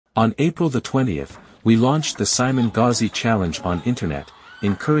On April the 20th, we launched the Simon Gauzy Challenge on internet,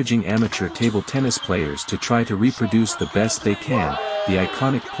 encouraging amateur table tennis players to try to reproduce the best they can, the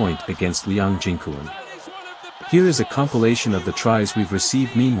iconic point against Liang Jingkun. Here is a compilation of the tries we've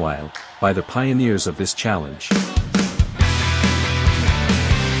received meanwhile, by the pioneers of this challenge.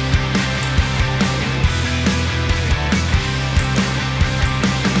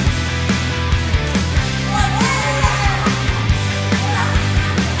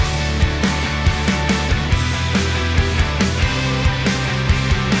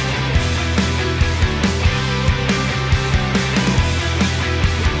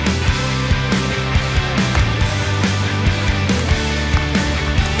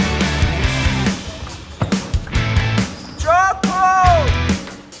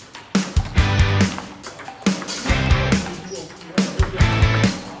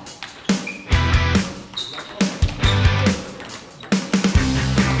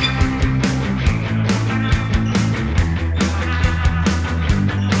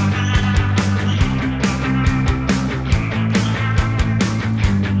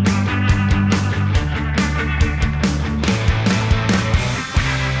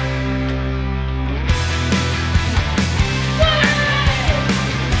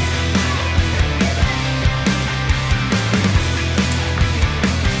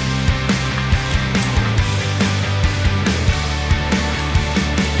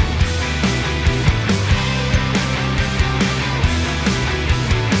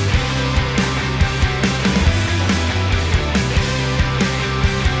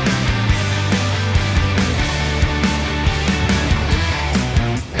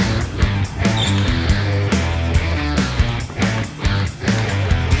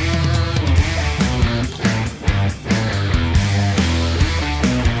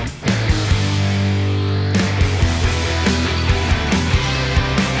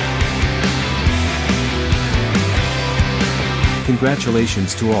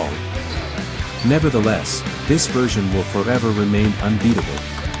 Congratulations to all. Nevertheless, this version will forever remain unbeatable.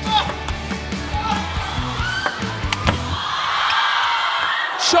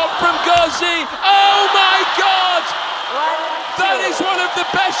 Shot from Gauzy. Oh my God! That is one of the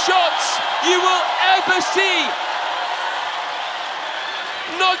best shots you will ever see.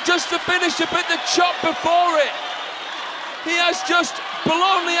 Not just the finisher, but the chop before it. He has just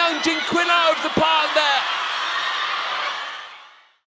blown Liang Jingkun out of the park there.